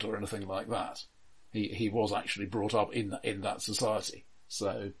peasant or anything like that. He was actually brought up in that society.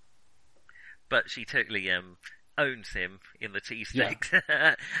 So, but she totally owns him in the tea sticks,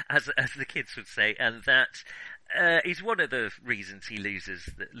 as the kids would say, and that is one of the reasons he loses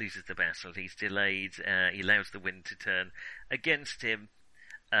the battle. He's delayed. He allows the wind to turn against him,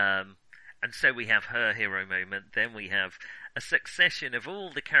 and so we have her hero moment. Then we have a succession of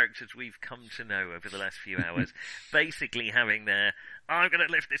all the characters we've come to know over the last few hours, basically having their "I'm going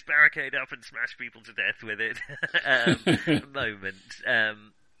to lift this barricade up and smash people to death with it" moment.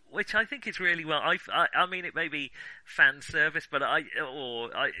 Which I think is really well. I mean, it may be fan service, but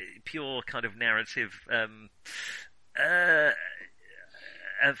pure kind of narrative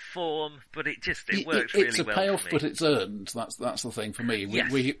form. But it works really well. It's a payoff, but it's earned. That's the thing for me.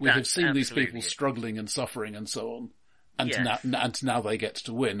 We have seen these people struggling and suffering and so on, and now they get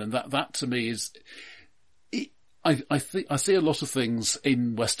to win, and that to me is. I see a lot of things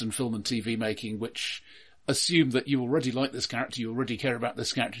in Western film and TV making which assume that you already like this character, you already care about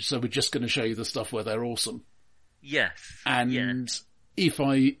this character, so we're just going to show you the stuff where they're awesome. Yes. And if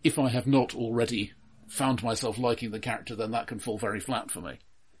I have not already found myself liking the character, then that can fall very flat for me.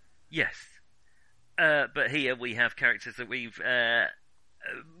 Yes. But here we have characters that we've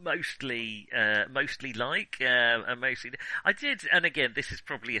mostly like, and mostly... I did, and again, this is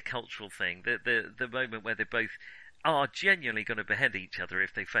probably a cultural thing, the moment where they both are genuinely going to behead each other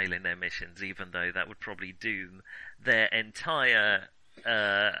if they fail in their missions, even though that would probably doom their entire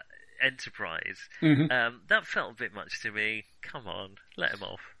enterprise. Mm-hmm. That felt a bit much to me. Come on, let them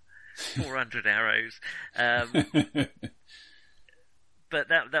off. 400 arrows. But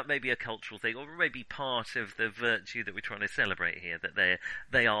that may be a cultural thing, or maybe part of the virtue that we're trying to celebrate here, that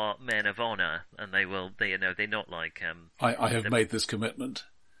they are men of honour, and they're not like... I have made this commitment.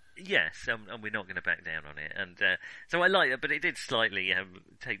 Yes, and we're not going to back down on it, and so I like that, but it did slightly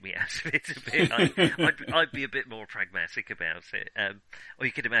take me out of it a bit. I'd be a bit more pragmatic about it, or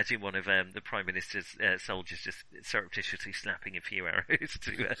you could imagine one of the Prime Minister's soldiers just surreptitiously snapping a few arrows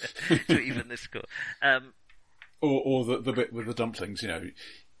to even the score. Or the bit with the dumplings,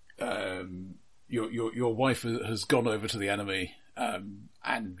 your wife has gone over to the enemy,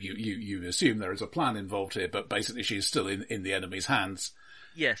 and you assume there is a plan involved here, but basically she's still in the enemy's hands.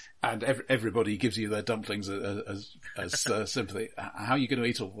 Yes. And everybody gives you their dumplings as sympathy. How are you going to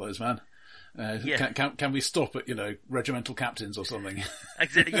eat all those, man? Can we stop at, regimental captains or something?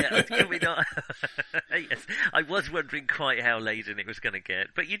 Exactly, yeah, can we not? Yes. I was wondering quite how laden it was going to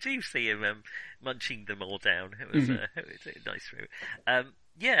get, but you do see him munching them all down. It was, it was a nice moment.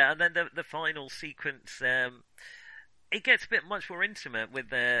 And then the final sequence, it gets a bit much more intimate with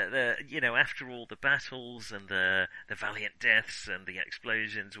the after all the battles and the valiant deaths and the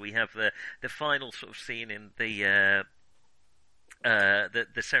explosions, we have the final sort of scene in the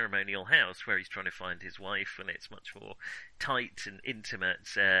ceremonial house where he's trying to find his wife, and it's much more tight and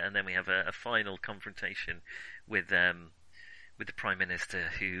intimate, and then we have a final confrontation with the Prime Minister,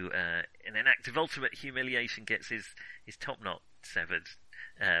 who in an act of ultimate humiliation gets his top knot severed.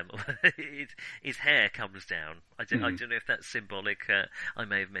 His hair comes down. I don't know if that's symbolic. I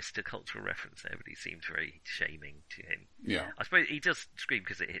may have missed a cultural reference there, but he seemed very shaming to him. Yeah, I suppose he does scream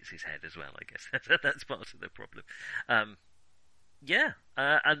because it hits his head as well. I guess that's part of the problem.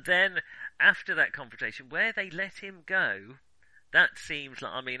 And then after that confrontation, where they let him go, that seems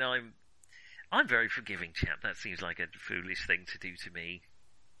like... I mean, I'm very forgiving, chap. That seems like a foolish thing to do to me.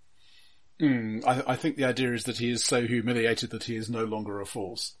 I think the idea is that he is so humiliated that he is no longer a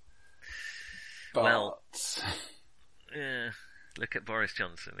force. But... Well, look at Boris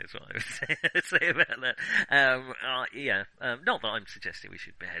Johnson is what I would say about that. Not that I'm suggesting we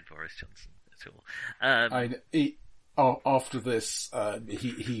should behead Boris Johnson at all. After this,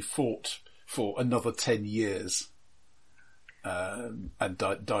 he fought for another 10 years, and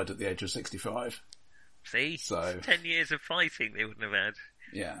died at the age of 65. See? So 10 years of fighting they wouldn't have had.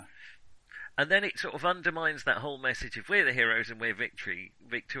 Yeah. And then it sort of undermines that whole message of we're the heroes and we're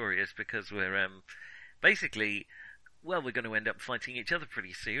victorious, because we're basically, well, we're going to end up fighting each other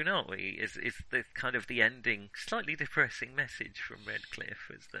pretty soon, aren't we? Is the kind of the ending, slightly depressing message from Redcliffe,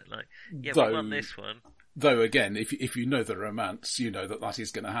 is that we won this one. Though again, if you know the romance, you know that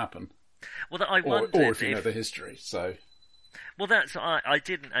is going to happen. Well, I wondered or if you know the history, so... Well, I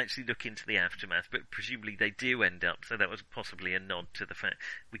didn't actually look into the aftermath, but presumably they do end up. So that was possibly a nod to the fact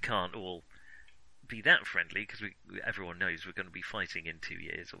we can't all be that friendly because everyone knows we're going to be fighting in 2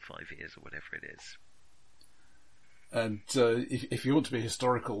 years or 5 years or whatever it is. And if you want to be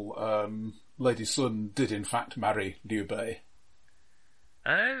historical, Lady Sun did in fact marry Liu Bei.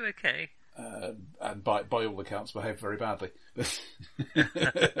 Oh, okay. And by all accounts behaved very badly.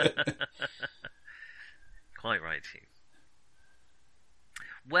 Quite right, too.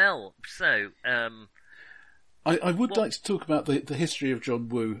 Well, so... I would like to talk about the history of John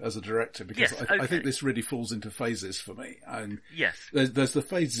Woo as a director, because yes, I think this really falls into phases for me. And yes. There's the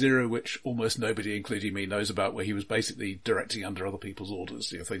phase 0, which almost nobody, including me, knows about, where he was basically directing under other people's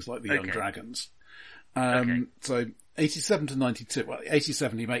orders, things like The Young Dragons. So 87 to 92, well,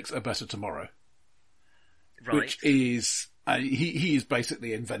 87 he makes A Better Tomorrow. Right. Which is, he is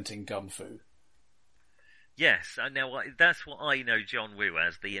basically inventing gun fu. Yes, now that's what I know John Woo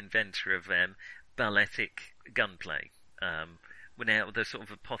as, the inventor of balletic gunplay. Now the sort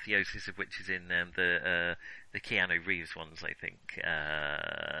of apotheosis of which is in the Keanu Reeves ones, I think.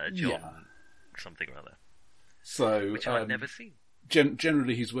 John something or other. So, which I've never seen.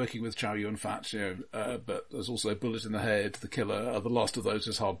 Generally, he's working with Chow Yun-fat, but there's also Bullet in the Head, The Killer. The last of those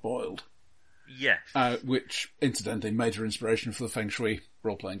is Hard Boiled. Yes. Which, incidentally, major inspiration for the Feng Shui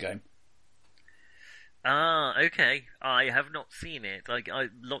role-playing game. Ah, okay. I have not seen it.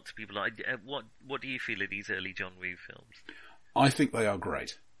 Lots of people. What do you feel of these early John Woo films? I think they are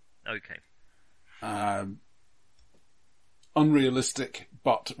great. Okay. Unrealistic,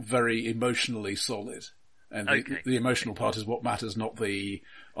 but very emotionally solid. And the emotional part is what matters, not the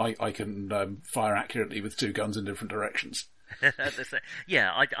I can fire accurately with two guns in different directions.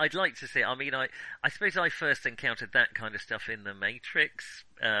 Yeah, I'd like to see. I mean, I suppose I first encountered that kind of stuff in The Matrix,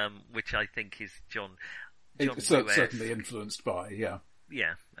 which I think is John certainly influenced by, yeah.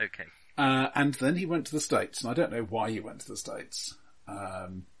 Yeah, okay. And then he went to the States, and I don't know why he went to the States. I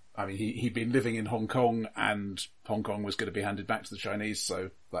mean, he'd been living in Hong Kong, and Hong Kong was going to be handed back to the Chinese, so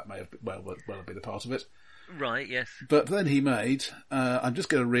that may have well been a part of it. Right, yes. But then he made, I'm just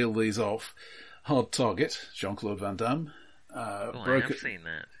going to reel these off, Hard Target, Jean-Claude Van Damme. I have seen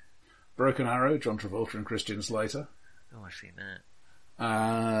that. Broken Arrow, John Travolta and Christian Slater. Oh, I've seen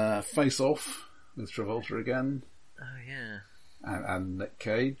that. Face Off, with Travolta again. Oh, yeah. And Nick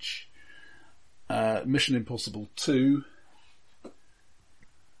Cage. Mission Impossible 2.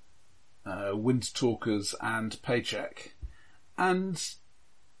 Wind Talkers and Paycheck. And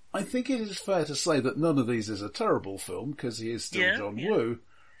I think it is fair to say that none of these is a terrible film, because he is still John Woo.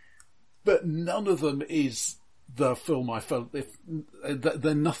 But none of them is the film I felt...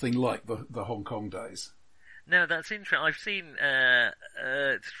 they're nothing like the Hong Kong days. No, that's interesting. I've seen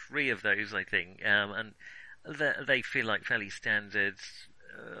 3 of those, I think, and they feel like fairly standard,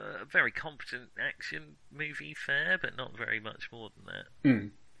 very competent action movie fare, but not very much more than that.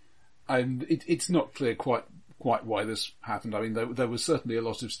 Mm. And it's not clear quite why this happened. I mean, there was certainly a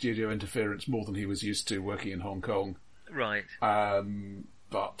lot of studio interference, more than he was used to working in Hong Kong. Right.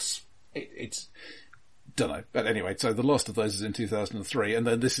 But it's... Don't know. But anyway, so the last of those is in 2003, and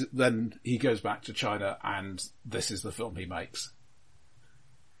then he goes back to China, and this is the film he makes.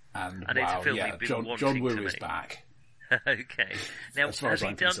 And wow, it's a film we've been John Woo is back. Okay. Now, has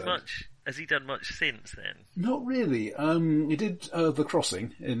he done much since then? Not really. He did The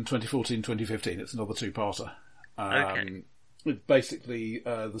Crossing in 2014-2015. It's another 2-parter. Okay. Basically,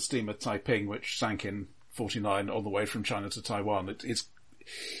 the steamer Taiping, which sank in 1949 on the way from China to Taiwan. It's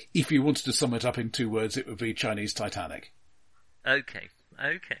if you wanted to sum it up in 2 words, it would be Chinese Titanic. Okay.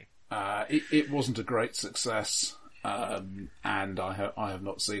 It wasn't a great success, and I have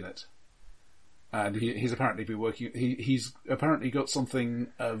not seen it. And he's apparently been working. He's apparently got something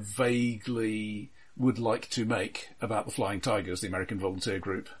vaguely would like to make about the Flying Tigers, the American volunteer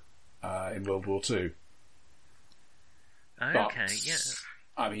group in World War II. Okay, but, yeah.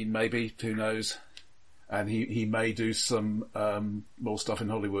 I mean, maybe, who knows? And he may do some more stuff in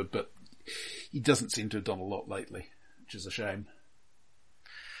Hollywood, but he doesn't seem to have done a lot lately, which is a shame.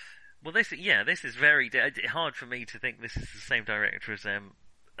 Well, this is very hard for me to think this is the same director as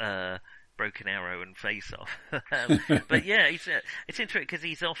Broken Arrow and Face Off. But yeah, it's interesting because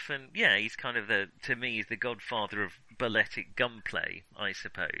he's often, he's kind of to me, he's the godfather of balletic gunplay, I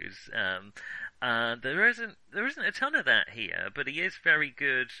suppose. There isn't a ton of that here, but he is very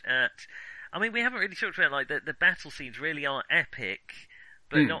good at. I mean, we haven't really talked about the battle scenes really are epic,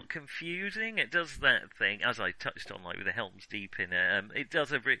 but not confusing. It does that thing, as I touched on, like with the Helm's Deep in it. It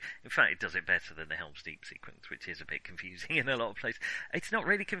does in fact, it does it better than the Helm's Deep sequence, which is a bit confusing in a lot of places. It's not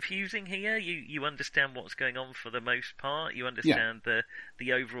really confusing here. You understand what's going on for the most part. You understand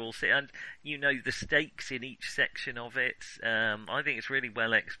the overall, and you know the stakes in each section of it. I think it's really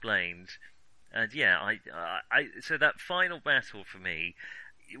well explained. And yeah, so that final battle for me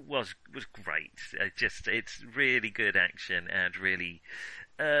was great. It's really good action and really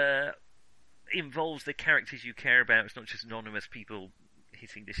involves the characters you care about. It's not just anonymous people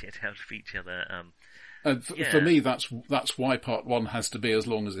hitting the shit out of each other. For me, that's why part one has to be as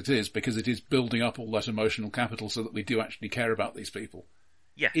long as it is, because it is building up all that emotional capital so that we do actually care about these people.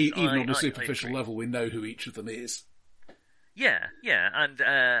 Yes, even on a superficial level, we know who each of them is. Yeah, and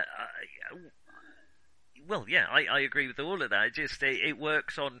I agree with all of that. It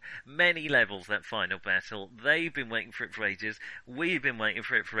works on many levels, that final battle. They've been waiting for it for ages. We've been waiting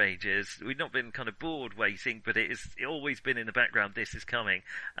for it for ages. We've not been kind of bored waiting, but it's always been in the background, this is coming.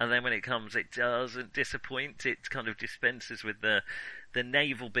 And then when it comes, it doesn't disappoint. It kind of dispenses with the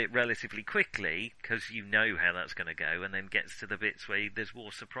naval bit relatively quickly, because you know how that's going to go, and then gets to the bits where there's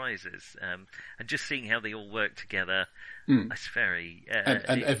more surprises. And just seeing how they all work together, that's very...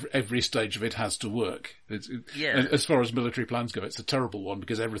 and every stage of it has to work. As far as military plans go, it's a terrible one,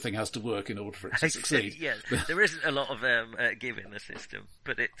 because everything has to work in order for it to succeed. Yeah, there isn't a lot of give in the system,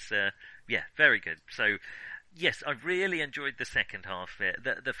 but it's, very good. So, yes, I really enjoyed the second half of it.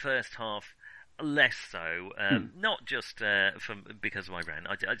 The first half, less so, not just because of my rant.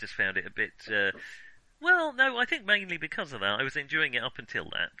 I just found it a bit... I think mainly because of that. I was enjoying it up until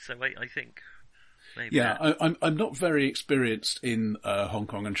that, so I think... Maybe I'm not very experienced in Hong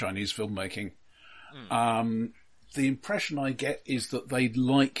Kong and Chinese filmmaking. The impression I get is that they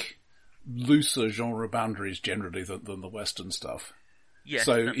like looser genre boundaries generally than the Western stuff. Yes,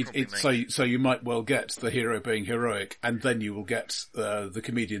 so you might well get the hero being heroic, and then you will get the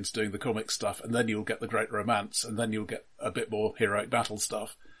comedians doing the comic stuff, and then you'll get the great romance, and then you'll get a bit more heroic battle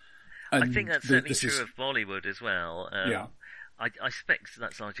stuff. And I think that's certainly true of Bollywood as well. I suspect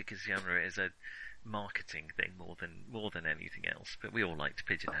that's largely because genre is a marketing thing more than anything else, but we all like to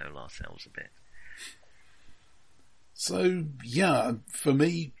pigeonhole ourselves a bit. So yeah, for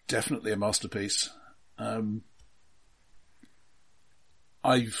me, definitely a masterpiece.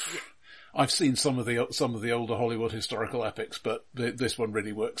 I've seen some of the older Hollywood historical epics, but this one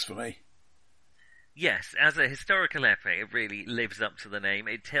really works for me. Yes, as a historical epic, it really lives up to the name.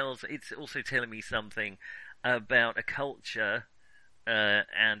 It's also telling me something about a culture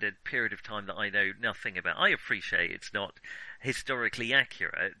and a period of time that I know nothing about. I appreciate it's not historically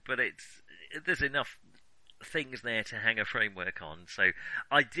accurate, but there's enough things there to hang a framework on, so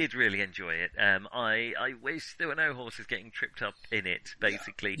I did really enjoy it. I wish there were no horses getting tripped up in it,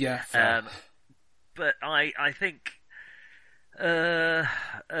 basically. But I think,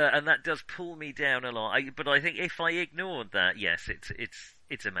 and that does pull me down a lot. But I think if I ignored that, yes,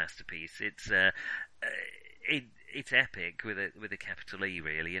 it's a masterpiece. It's epic with a capital E,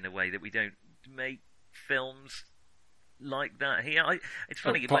 really, in a way that we don't make films like that here. It's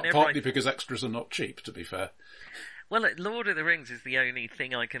funny. Partly because extras are not cheap, to be fair. Well, Lord of the Rings is the only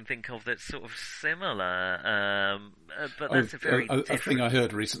thing I can think of that's sort of similar, but that's a thing I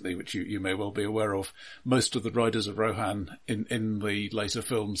heard recently, which you may well be aware of. Most of the riders of Rohan in the later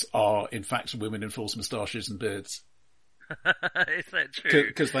films are, in fact, women in false moustaches and beards. Is that true?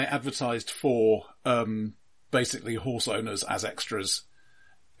 Because they advertised for basically horse owners as extras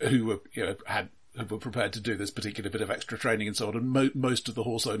who were who were prepared to do this particular bit of extra training and so on, and most of the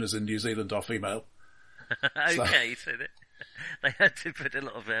horse owners in New Zealand are female. Okay, so they had to put a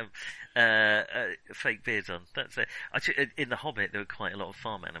lot of fake beards on. That's actually, in The Hobbit, there were quite a lot of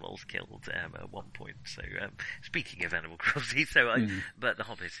farm animals killed at one point. So, speaking of animal cruelty, but The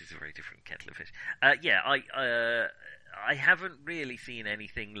Hobbit is a very different kettle of fish. I haven't really seen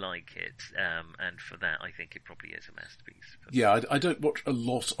anything like it, and for that, I think it probably is a masterpiece. Yeah, I don't watch a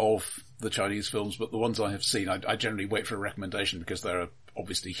lot of the Chinese films, but the ones I have seen, I generally wait for a recommendation, because there are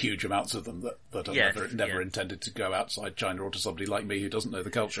obviously huge amounts of them that are never intended to go outside China or to somebody like me who doesn't know the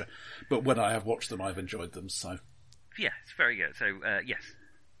culture. But when I have watched them, I've enjoyed them. So yeah, it's very good. So yes,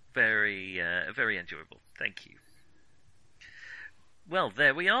 very very enjoyable. Thank you. Well,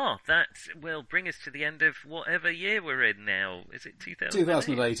 there we are. That will bring us to the end of whatever year we're in now. Is it 2008?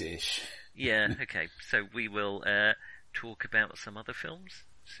 2008-ish. Yeah, okay. So we will talk about some other films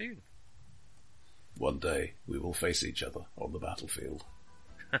soon. One day we will face each other on the battlefield.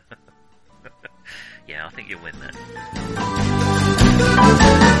 Yeah, I think you'll win that.